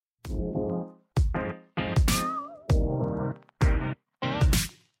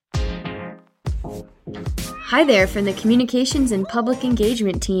Hi there from the Communications and Public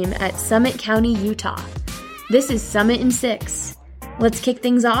Engagement team at Summit County, Utah. This is Summit in 6. Let's kick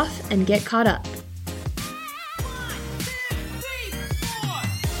things off and get caught up.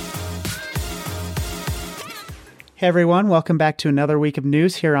 Hey everyone, welcome back to another week of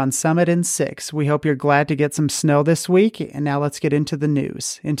news here on Summit in 6. We hope you're glad to get some snow this week, and now let's get into the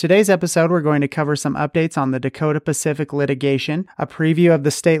news. In today's episode, we're going to cover some updates on the Dakota Pacific litigation, a preview of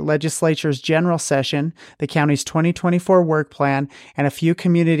the state legislature's general session, the county's 2024 work plan, and a few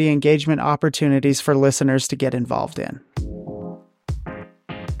community engagement opportunities for listeners to get involved in.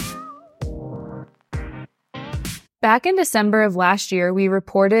 Back in December of last year, we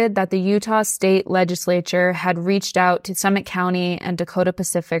reported that the Utah State Legislature had reached out to Summit County and Dakota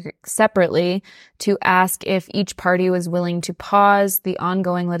Pacific separately to ask if each party was willing to pause the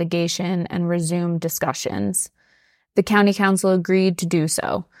ongoing litigation and resume discussions. The County Council agreed to do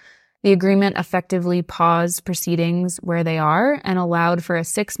so. The agreement effectively paused proceedings where they are and allowed for a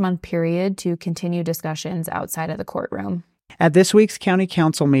 6-month period to continue discussions outside of the courtroom. At this week's County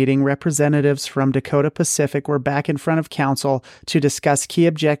Council meeting, representatives from Dakota Pacific were back in front of Council to discuss key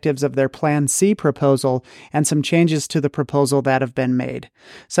objectives of their Plan C proposal and some changes to the proposal that have been made.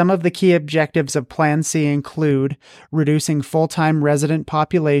 Some of the key objectives of Plan C include reducing full-time resident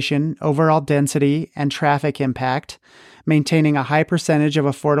population, overall density, and traffic impact, maintaining a high percentage of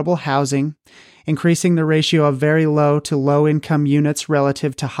affordable housing, increasing the ratio of very low to low-income units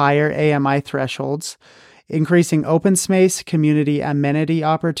relative to higher AMI thresholds, increasing open space, community amenity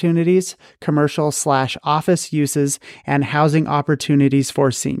opportunities, commercial/office uses, and housing opportunities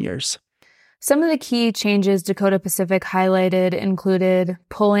for seniors. Some of the key changes Dakota Pacific highlighted included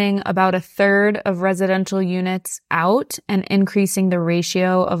pulling about a third of residential units out and increasing the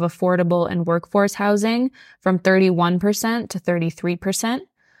ratio of affordable and workforce housing from 31% to 33%.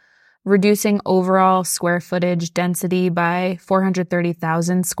 Reducing overall square footage density by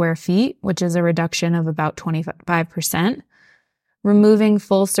 430,000 square feet, which is a reduction of about 25%. Removing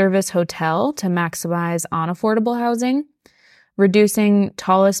full-service hotel to maximize unaffordable housing. Reducing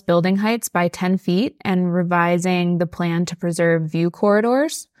tallest building heights by 10 feet and revising the plan to preserve view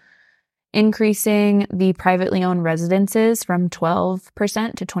corridors. Increasing the privately owned residences from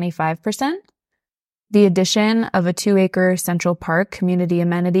 12% to 25%. The addition of a 2-acre Central Park community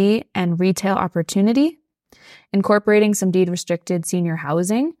amenity and retail opportunity, incorporating some deed-restricted senior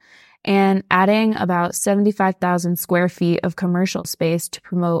housing, and adding about 75,000 square feet of commercial space to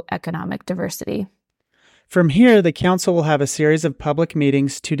promote economic diversity. From here, the Council will have a series of public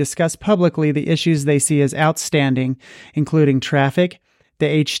meetings to discuss publicly the issues they see as outstanding, including traffic,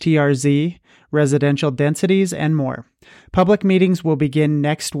 the HTRZ, residential densities, and more. Public meetings will begin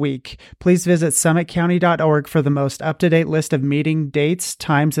next week. Please visit summitcounty.org for the most up-to-date list of meeting dates,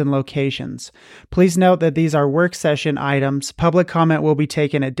 times, and locations. Please note that these are work session items. Public comment will be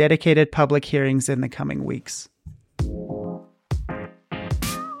taken at dedicated public hearings in the coming weeks.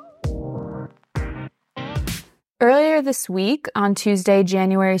 Earlier this week, on Tuesday,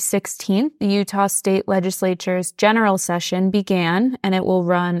 January 16th, the Utah State Legislature's general session began, and it will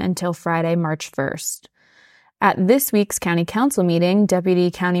run until Friday, March 1st. At this week's County Council meeting, Deputy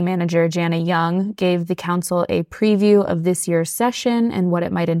County Manager Jana Young gave the Council a preview of this year's session and what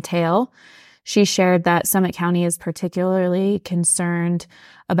it might entail. She shared that Summit County is particularly concerned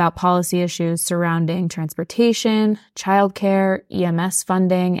about policy issues surrounding transportation, childcare, EMS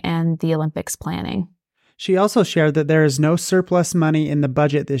funding, and the Olympics planning. She also shared that there is no surplus money in the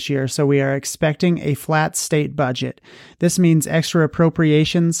budget this year, so we are expecting a flat state budget. This means extra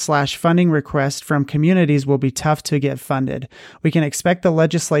appropriations/funding requests from communities will be tough to get funded. We can expect the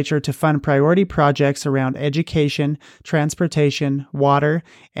legislature to fund priority projects around education, transportation, water,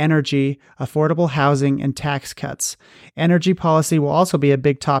 energy, affordable housing, and tax cuts. Energy policy will also be a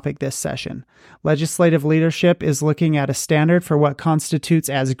big topic this session. Legislative leadership is looking at a standard for what constitutes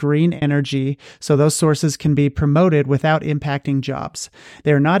as green energy, so those sources can be promoted without impacting jobs.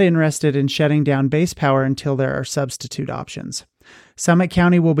 They are not interested in shutting down base power until there are substitute options. Summit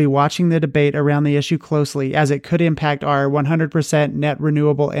County will be watching the debate around the issue closely as it could impact our 100% net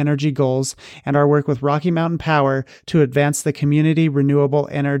renewable energy goals and our work with Rocky Mountain Power to advance the Community Renewable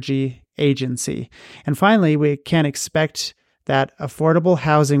Energy Agency. And finally, we can expect that affordable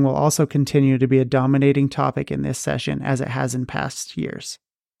housing will also continue to be a dominating topic in this session as it has in past years.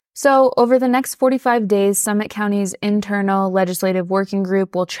 So over the next 45 days, Summit County's internal legislative working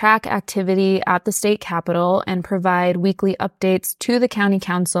group will track activity at the state capitol and provide weekly updates to the county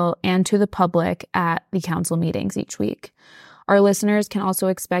council and to the public at the council meetings each week. Our listeners can also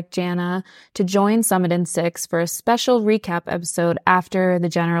expect Jana to join Summit in 6 for a special recap episode after the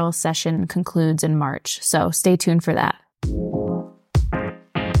general session concludes in March. So stay tuned for that.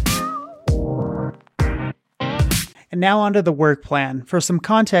 And now on to the work plan. For some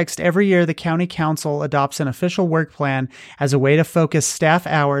context, every year the County Council adopts an official work plan as a way to focus staff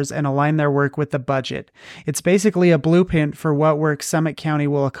hours and align their work with the budget. It's basically a blueprint for what work Summit County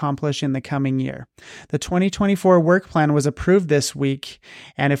will accomplish in the coming year. The 2024 work plan was approved this week,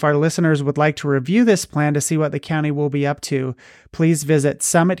 and if our listeners would like to review this plan to see what the county will be up to, please visit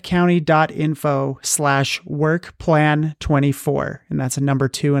summitcounty.info/workplan24, and that's a number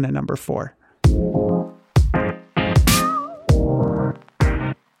 2 and a number 4.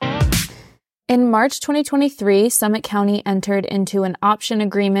 In March 2023, Summit County entered into an option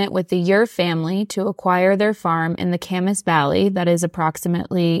agreement with the Ure family to acquire their farm in the Camas Valley that is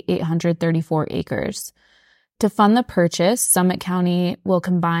approximately 834 acres. To fund the purchase, Summit County will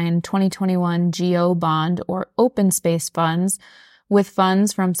combine 2021 GO bond or open space funds with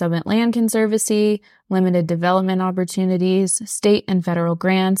funds from Summit Land Conservancy, limited development opportunities, state and federal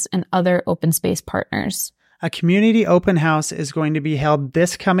grants, and other open space partners. A community open house is going to be held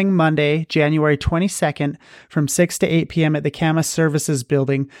this coming Monday, January 22nd, from 6 to 8 p.m. at the Camas Services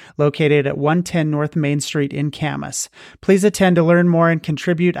Building, located at 110 North Main Street in Camas. Please attend to learn more and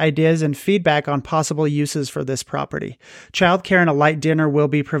contribute ideas and feedback on possible uses for this property. Childcare and a light dinner will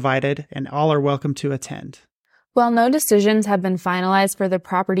be provided, and all are welcome to attend. While no decisions have been finalized for the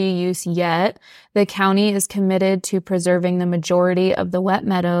property use yet, the county is committed to preserving the majority of the wet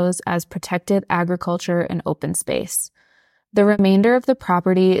meadows as protected agriculture and open space. The remainder of the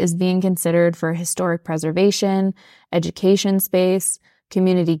property is being considered for historic preservation, education space,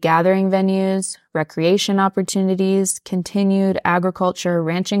 community gathering venues, recreation opportunities, continued agriculture,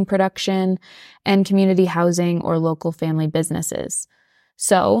 ranching production, and community housing or local family businesses.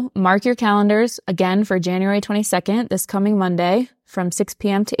 So mark your calendars again for January 22nd, this coming Monday, from 6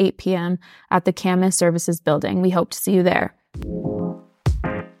 p.m. to 8 p.m. at the Camas Services Building. We hope to see you there.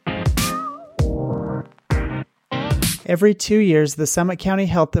 Every 2 years, the Summit County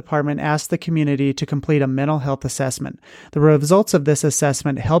Health Department asks the community to complete a mental health assessment. The results of this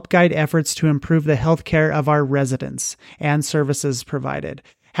assessment help guide efforts to improve the health care of our residents and services provided.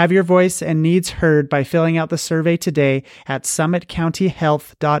 Have your voice and needs heard by filling out the survey today at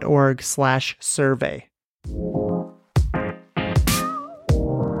summitcountyhealth.org/survey.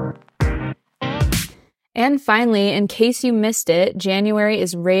 And finally, in case you missed it, January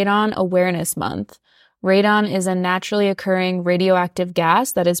is Radon Awareness Month. Radon is a naturally occurring radioactive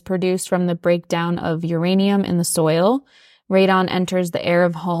gas that is produced from the breakdown of uranium in the soil. Radon enters the air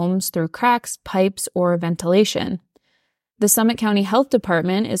of homes through cracks, pipes, or ventilation. The Summit County Health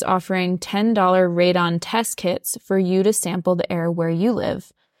Department is offering $10 radon test kits for you to sample the air where you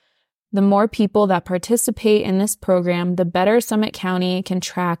live. The more people that participate in this program, the better Summit County can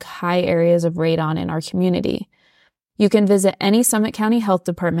track high areas of radon in our community. You can visit any Summit County Health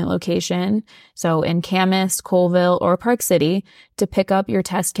Department location, so in Camas, Colville, or Park City, to pick up your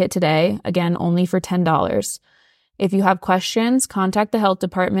test kit today, again, only for $10. If you have questions, contact the Health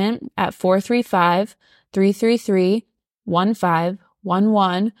Department at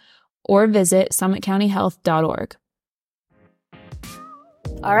 435-333-1511 or visit summitcountyhealth.org.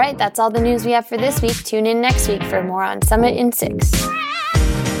 All right, that's all the news we have for this week. Tune in next week for more on Summit in 6.